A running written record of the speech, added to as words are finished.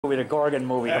The Gorgon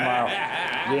movie tomorrow.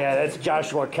 Yeah, that's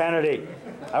Joshua Kennedy.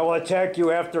 I will attack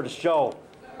you after the show.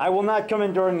 I will not come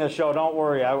in during the show. Don't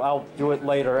worry. I'll do it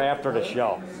later after the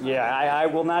show. Yeah, I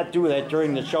will not do that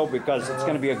during the show because it's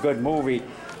going to be a good movie.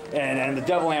 And the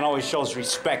Devil Man always shows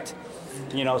respect.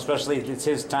 You know, especially if it's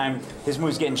his time. His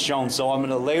movie's getting shown. So I'm going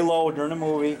to lay low during the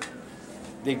movie.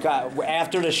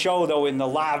 After the show, though, in the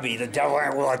lobby, the Devil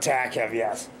Man will attack him,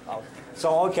 yes.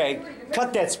 So, okay.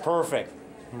 Cut that's perfect.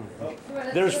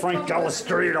 There's Frank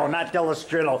Delastrito, not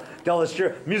Delastrito.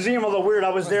 Delastrito. Museum of the Weird. I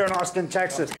was there in Austin,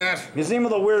 Texas. Museum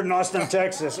of the Weird in Austin,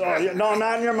 Texas. Oh, no,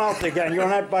 not in your mouth again. You're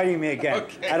not biting me again.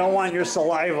 Okay. I don't want your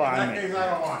saliva on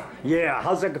me. Yeah.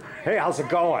 How's it? Hey, how's it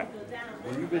going?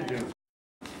 What have you been doing?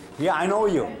 Yeah, I know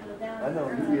you. I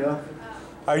know you. Yeah.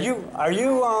 Are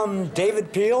you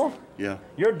David Peel? Yeah.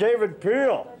 You're David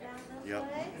Peel. Yeah.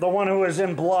 The one who was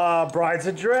in Brides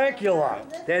of Dracula.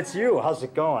 That's you. How's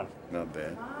it going? Not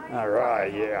bad. All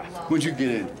right, yeah. When'd you get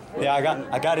in? Yeah,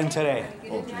 I got in today.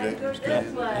 Oh,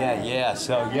 today? Yeah.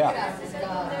 So yeah.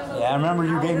 I remember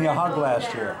you gave me a hug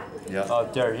last year. Yeah.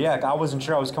 Out there. Yeah, I wasn't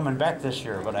sure I was coming back this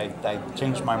year, but I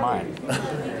changed my mind.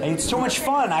 It's too much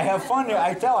fun. I have fun.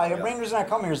 The main reason I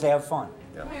come here is to have fun.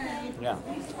 Yeah.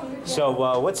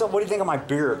 So what's up? What do you think of my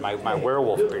beard, my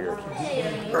werewolf beard?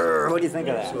 What do you think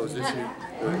of that? So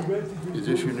is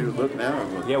this your new look now? Or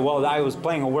what? Yeah, well, I was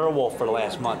playing a werewolf for the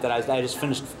last month, and I just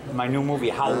finished my new movie,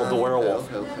 Howl of the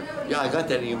Werewolf. Okay. Yeah, I got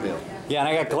that email. Yeah, and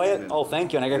I got glasses. Oh,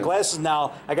 thank you. And I got glasses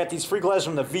now. I got these free glasses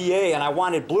from the VA, and I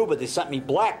wanted blue, but they sent me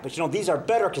black. But you know, these are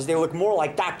better because they look more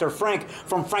like Dr. Frank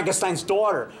from Frankenstein's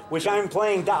daughter, which I'm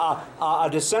playing a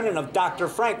descendant of Dr.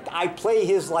 Frank. I play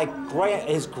his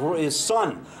his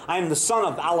son. I am the son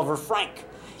of Oliver Frank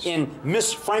in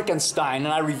Miss Frankenstein,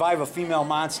 and I revive a female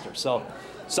monster. So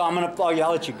I'm gonna. Oh, yeah,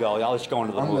 I'll let you go. I'll let you go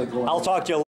into the movie. I'll talk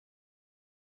to you.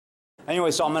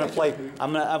 Anyway, so I'm gonna play.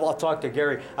 I'll talk to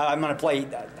Gary. I'm gonna play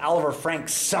Oliver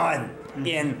Frank's son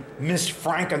in Miss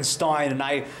Frankenstein,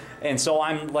 and so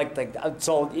I'm like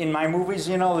so in my movies,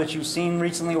 you know, that you've seen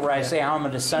recently, where I say I'm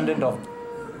a descendant of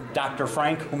Dr.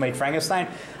 Frank, who made Frankenstein.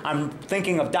 I'm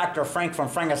thinking of Dr. Frank from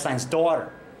Frankenstein's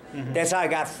daughter. That's how I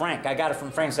got Frank. I got it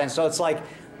from Frankenstein. So it's like,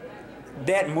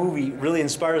 that movie really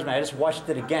inspires me. I just watched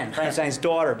it again, Frankenstein's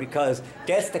daughter, because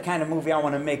that's the kind of movie I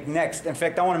want to make next. In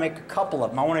fact, I want to make a couple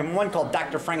of them. I want to make one called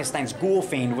Dr. Frankenstein's Ghoul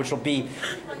Fiend, which will be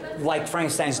like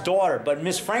Frankenstein's daughter. But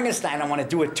Miss Frankenstein, I want to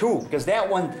do it too, because that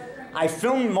one, I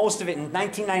filmed most of it in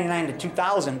 1999 to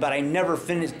 2000, but I never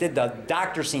did the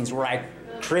doctor scenes where I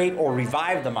create or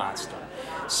revive the monster.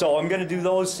 So I'm going to do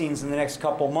those scenes in the next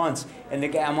couple months, and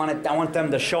I want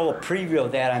them to show a preview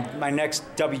of that on my next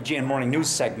WGN Morning News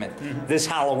segment this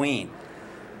Halloween.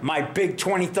 My big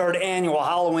 23rd annual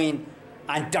Halloween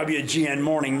on WGN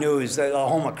Morning News, the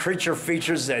home of Creature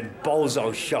Features and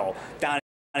Bozo Show down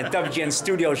at WGN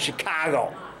Studios,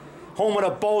 Chicago. Home of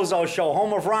the Bozo Show,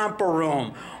 home of Romper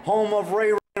Room, home of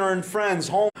Ray Rayner and Friends,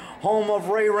 home of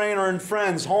Ray Rayner and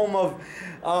Friends, home of